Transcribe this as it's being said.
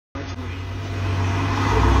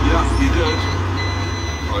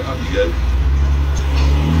you go.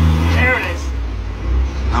 There it is.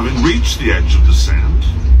 Having reached the edge of the sand,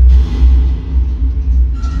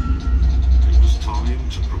 it was time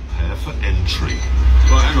to prepare for entry.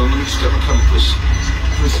 Right, hang on, let me just get my compass.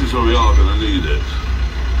 This is where we are going to need it.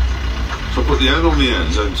 So I put the N on the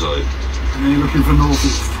end, don't I? And then you're looking for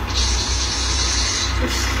northeast.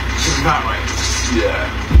 It's that way. Yeah.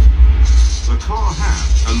 The car had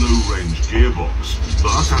a low-range gearbox,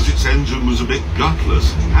 but as its engine was a bit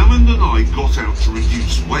gutless, Hammond and I got out to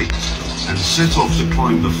reduce weight and set off to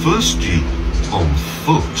climb the first tube on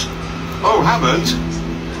foot. Oh, Hammond!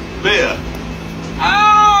 Beer!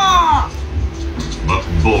 Ah! But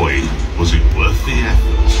boy, was it worth the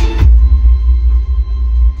effort.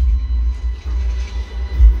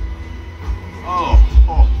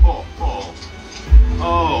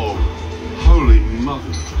 Oh, holy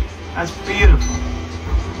mother. That's beautiful.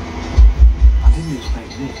 I didn't expect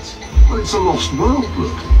this. Well, it's a lost world,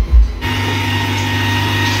 look.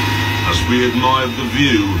 As we admired the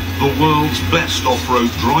view, the world's best off-road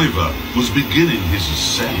driver was beginning his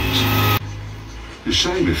ascent. It's a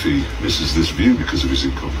shame if he misses this view because of his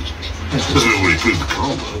incompetence. Doesn't already prove the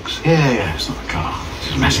car works. Yeah, it's not a car. It's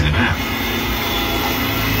just messing about.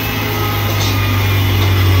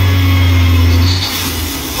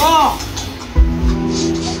 Oh!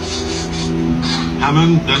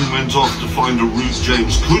 Hammond then went off to find a route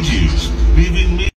James could use, leaving me